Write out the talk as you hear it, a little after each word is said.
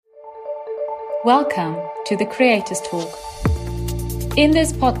Welcome to the Creators Talk. In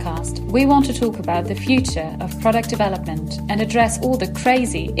this podcast, we want to talk about the future of product development and address all the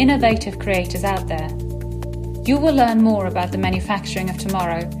crazy, innovative creators out there. You will learn more about the manufacturing of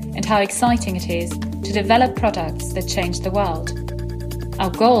tomorrow and how exciting it is to develop products that change the world. Our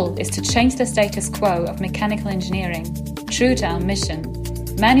goal is to change the status quo of mechanical engineering, true to our mission,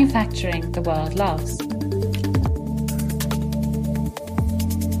 manufacturing the world loves.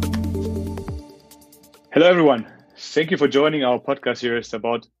 Hello, everyone. Thank you for joining our podcast series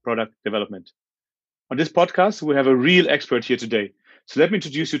about product development. On this podcast, we have a real expert here today. So let me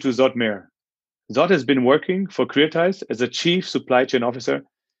introduce you to Zod Meir. Zod has been working for Creatize as a Chief Supply Chain Officer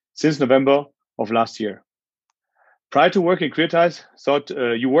since November of last year. Prior to working at Creatize,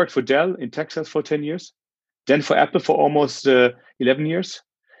 Zod, you worked for Dell in Texas for 10 years, then for Apple for almost 11 years.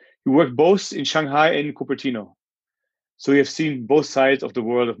 You worked both in Shanghai and in Cupertino. So you have seen both sides of the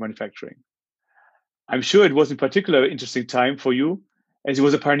world of manufacturing. I'm sure it was in particular an interesting time for you, as it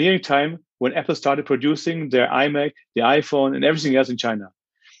was a pioneering time when Apple started producing their iMac, the iPhone, and everything else in China.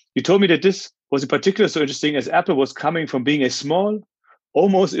 You told me that this was in particular so interesting as Apple was coming from being a small,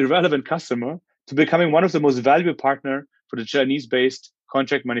 almost irrelevant customer to becoming one of the most valuable partners for the Chinese-based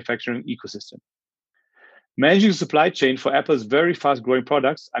contract manufacturing ecosystem. Managing the supply chain for Apple's very fast-growing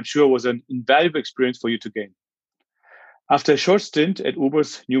products, I'm sure, was an invaluable experience for you to gain. After a short stint at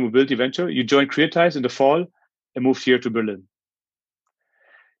Uber's new mobility venture, you joined Creatize in the fall and moved here to Berlin.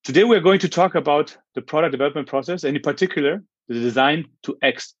 Today, we're going to talk about the product development process, and in particular, the design to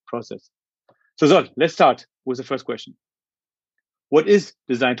X process. So Zod, let's start with the first question. What is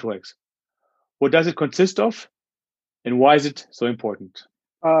design to X? What does it consist of? And why is it so important?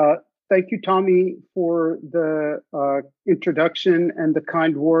 Thank you, Tommy, for the introduction and the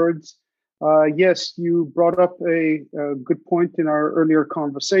kind words. Yes, you brought up a good point in our earlier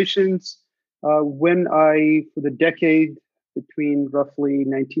conversations. When for the decade between roughly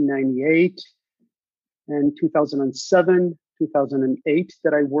 1998 and 2007, 2008,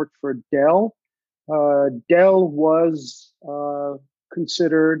 that I worked for Dell. Dell was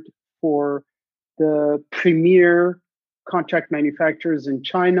considered for the premier contract manufacturers in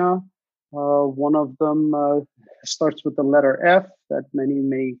China. One of them starts with the letter F that many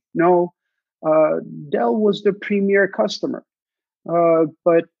may know. Dell was the premier customer.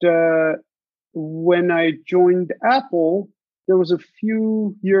 But when I joined Apple, there was a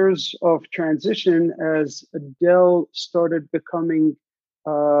few years of transition as Dell started becoming,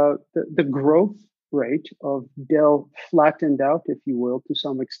 the growth rate of Dell flattened out, if you will, to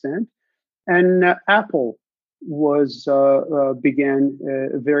some extent. And Apple began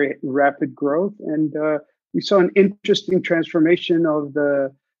a very rapid growth. And we saw an interesting transformation of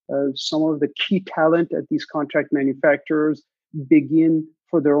some of the key talent at these contract manufacturers begin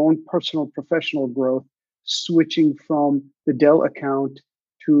for their own personal professional growth, switching from the Dell account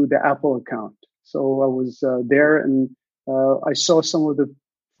to the Apple account. So I was there and I saw some of the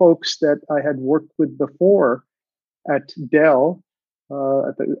folks that I had worked with before at Dell,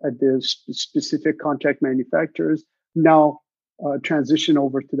 at the specific contract manufacturers, now transition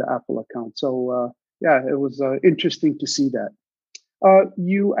over to the Apple account. So it was interesting to see that.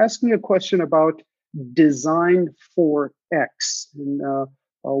 You asked me a question about design for X and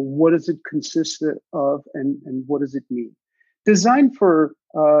what does it consist of and what does it mean? Design for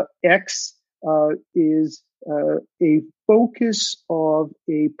X is a focus of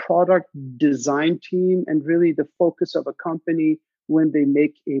a product design team and really the focus of a company when they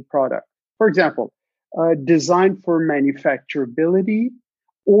make a product. For example, design for manufacturability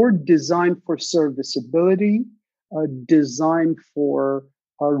or design for serviceability, design for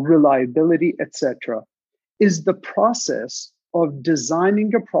reliability, etc., is the process of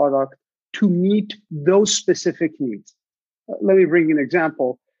designing a product to meet those specific needs. Let me bring an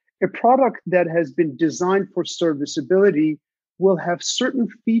example. A product that has been designed for serviceability will have certain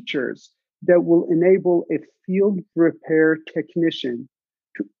features that will enable a field repair technician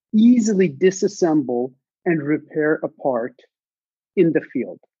to easily disassemble and repair a part in the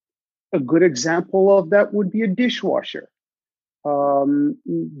field. A good example of that would be a dishwasher.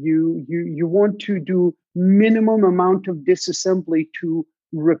 You want to do minimum amount of disassembly to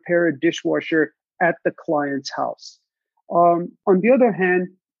repair a dishwasher at the client's house. On the other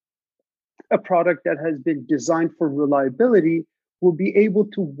hand, a product that has been designed for reliability will be able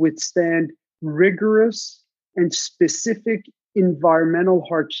to withstand rigorous and specific environmental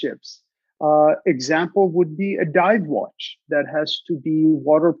hardships. Example would be a dive watch that has to be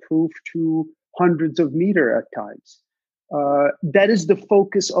waterproof to hundreds of meters at times. That is the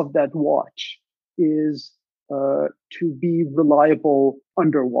focus of that watch, is to be reliable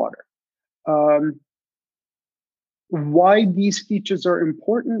underwater. Um, why these features are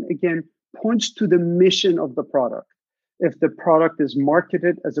important, again, points to the mission of the product. If the product is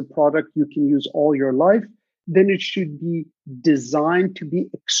marketed as a product you can use all your life, then it should be designed to be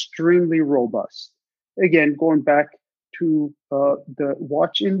extremely robust. Again, going back to the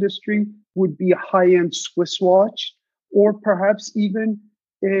watch industry, would be a high-end Swiss watch, or perhaps even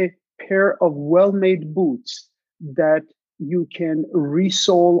a pair of well-made boots that you can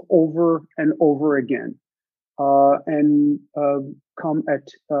resole over and over again. And come at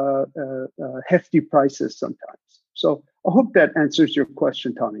hefty prices sometimes. So I hope that answers your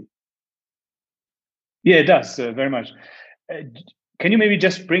question, Tommy. Yeah, it does very much. Can you maybe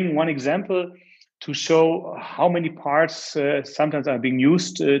just bring one example to show how many parts sometimes are being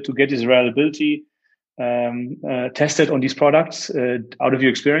used to get this reliability tested on these products out of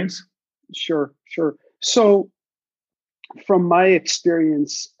your experience? Sure. So from my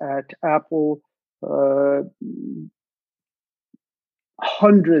experience at Apple,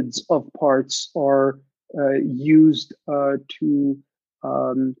 hundreds of parts are used to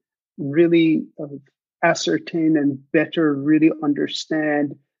really ascertain and better really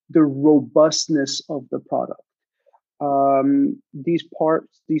understand the robustness of the product. These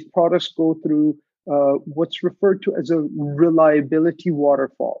products go through what's referred to as a reliability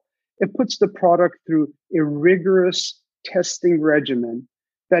waterfall. It puts the product through a rigorous testing regimen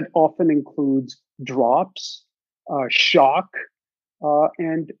that often includes drops, shock,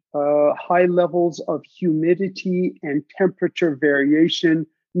 and high levels of humidity and temperature variation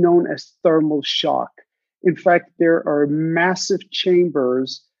known as thermal shock. In fact, there are massive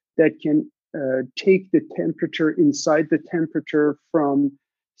chambers that can take the temperature inside the temperature from,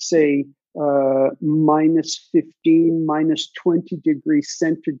 say, minus 15, minus 20 degrees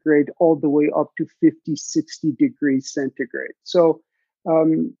centigrade, all the way up to 50, 60 degrees centigrade. So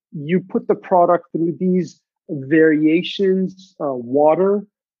you put the product through these variations, water,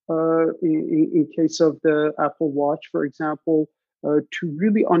 in case of the Apple Watch, for example, to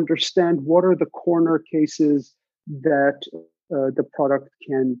really understand what are the corner cases that the product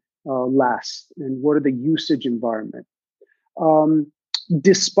can last and what are the usage environment.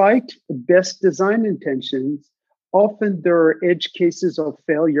 Despite best design intentions, often there are edge cases of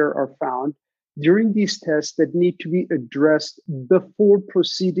failure are found during these tests that need to be addressed before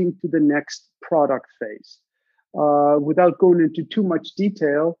proceeding to the next product phase. Without going into too much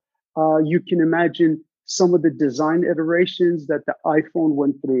detail, you can imagine some of the design iterations that the iPhone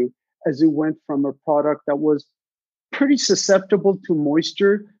went through as it went from a product that was pretty susceptible to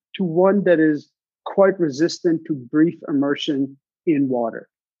moisture to one that is quite resistant to brief immersion in water.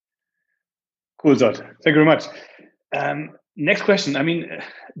 Cool, Zod. Thank you very much. Next question. I mean,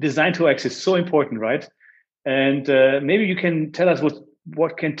 design to X is so important, right? And maybe you can tell us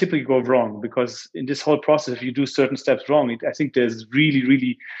what can typically go wrong, because in this whole process, if you do certain steps wrong, I think there's really,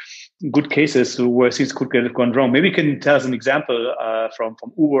 really good cases where things could get gone wrong. Maybe you can tell us an example from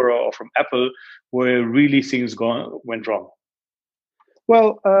Uber or from Apple where really things went wrong.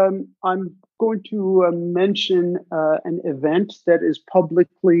 Well, I'm going to mention an event that is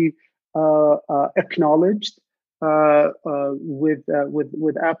publicly acknowledged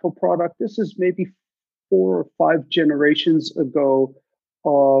with Apple product. This is maybe 4 or 5 generations ago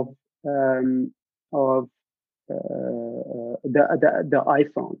of the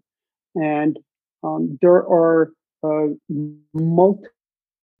iPhone, and there are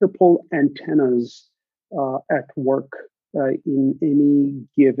multiple antennas at work in any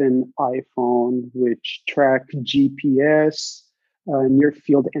given iPhone, which track GPS, near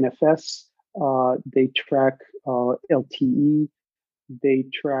field NFS. They track LTE. They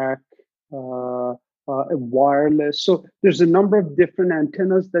track wireless. So there's a number of different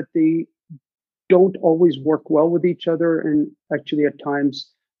antennas that they don't always work well with each other, and actually at times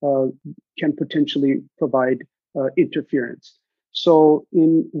can potentially provide interference. So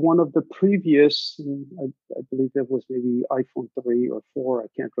in one of the previous, I believe it was maybe iPhone 3 or 4, I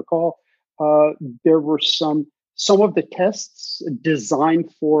can't recall, there were some of the tests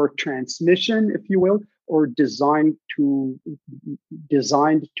designed for transmission, if you will, or designed to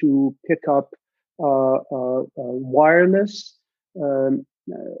pick up wireless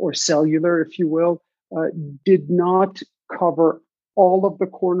or cellular, if you will, did not cover all of the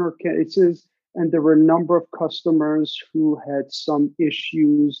corner cases. And there were a number of customers who had some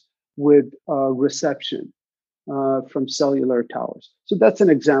issues with reception from cellular towers. So that's an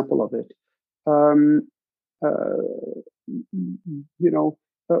example of it.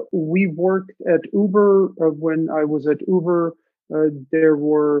 We worked at Uber. When I was at Uber, there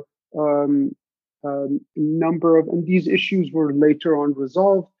were number of, and these issues were later on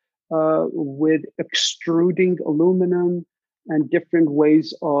resolved. with extruding aluminum and different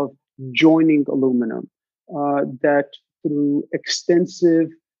ways of joining aluminum that through extensive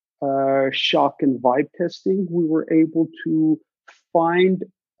shock and vibe testing, we were able to find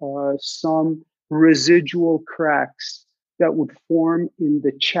some residual cracks that would form in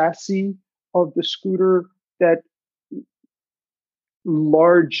the chassis of the scooter that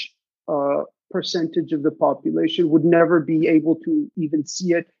large percentage of the population would never be able to even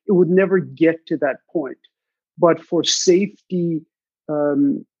see it. It would never get to that point. But for safety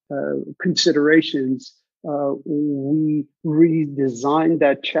considerations, we redesigned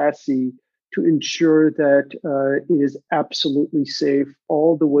that chassis to ensure that it is absolutely safe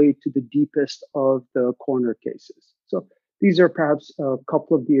all the way to the deepest of the corner cases. So these are perhaps a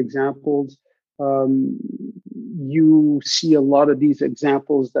couple of the examples. You see a lot of these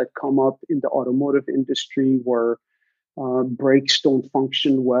examples that come up in the automotive industry where brakes don't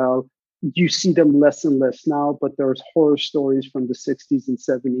function well. You see them less and less now, but there's horror stories from the 60s and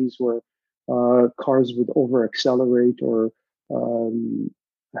 70s where cars would over accelerate or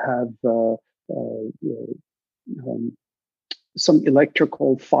have some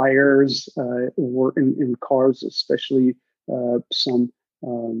electrical fires were in cars, especially some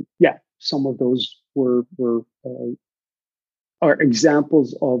of those are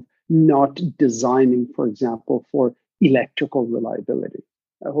examples of not designing, for example, for electrical reliability.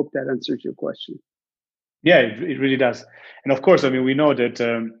 I hope that answers your question. Yeah, it really does. And of course, I mean, we know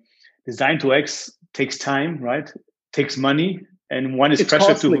that design to X takes time, right? Takes money. And one is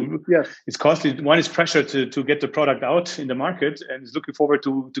pressure it's costly. One is pressure to get the product out in the market and is looking forward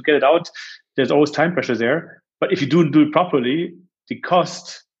to get it out. There's always time pressure there. But if you do it properly, the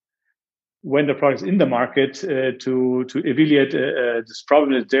cost when the product is in the market to alleviate this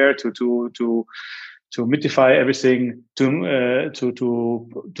problem is there to mitigate everything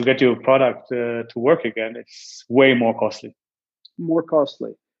to get your product to work again. It's way more costly. More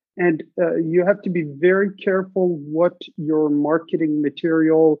costly. And you have to be very careful what your marketing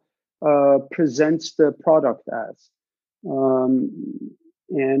material presents the product as.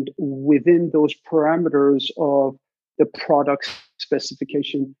 And within those parameters of the product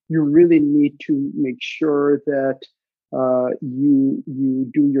specification, you really need to make sure that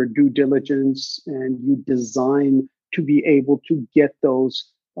you do your due diligence and you design to be able to get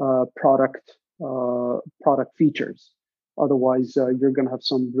those product features. Otherwise, you're going to have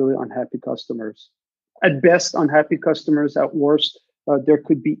some really unhappy customers. At best, unhappy customers. At worst, there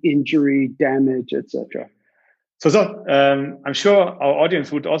could be injury, damage, etc. So I'm sure our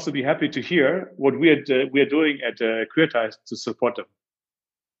audience would also be happy to hear what we are doing at Creatize to support them.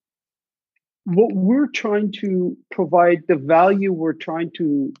 What we're trying to provide, the value we're trying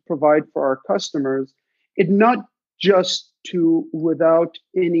to provide for our customers, it not just to without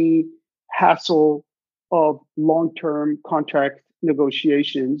any hassle of long-term contract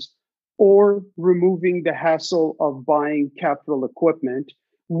negotiations or removing the hassle of buying capital equipment,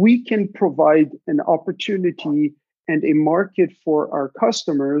 we can provide an opportunity and a market for our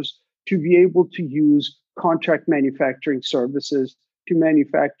customers to be able to use contract manufacturing services to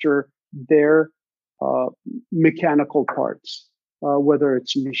manufacture their mechanical parts, whether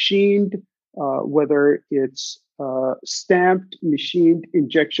it's machined, whether it's stamped, machined,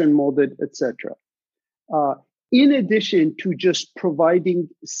 injection molded, etc. In addition to just providing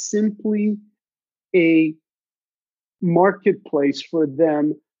simply a marketplace for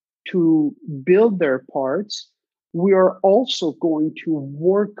them to build their parts, we are also going to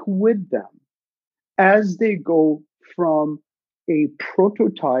work with them as they go from a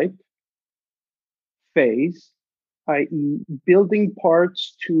prototype phase, i.e., building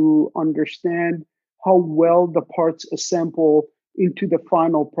parts to understand how well the parts assemble into the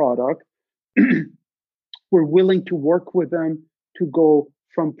final product. We're willing to work with them to go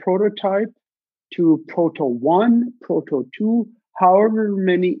from prototype to Proto 1, Proto 2, however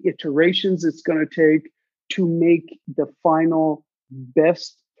many iterations it's going to take to make the final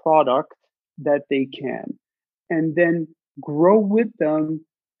best product that they can. And then grow with them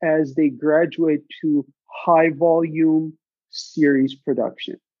as they graduate to high volume series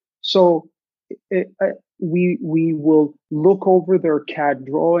production. So we will look over their CAD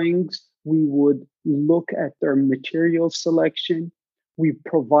drawings. We would look at their material selection. We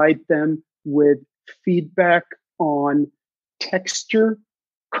provide them with feedback on texture,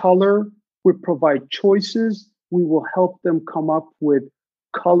 color. We provide choices. We will help them come up with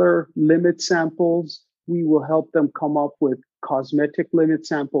color limit samples. We will help them come up with cosmetic limit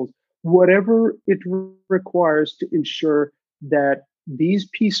samples, whatever it requires to ensure that these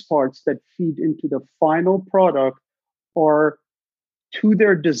piece parts that feed into the final product are to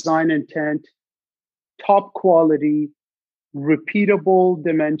their design intent, top quality, repeatable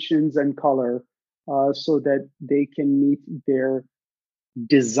dimensions and color, so that they can meet their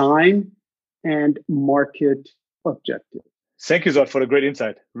design and market objectives. Thank you, Zod, for the great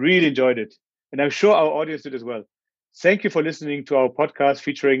insight. Really enjoyed it. And I'm sure our audience did as well. Thank you for listening to our podcast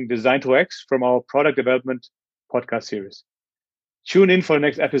featuring Design to X from our product development podcast series. Tune in for the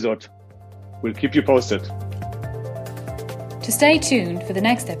next episode. We'll keep you posted. To stay tuned for the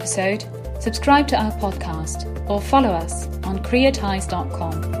next episode, subscribe to our podcast or follow us on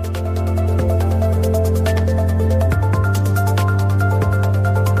creatize.com.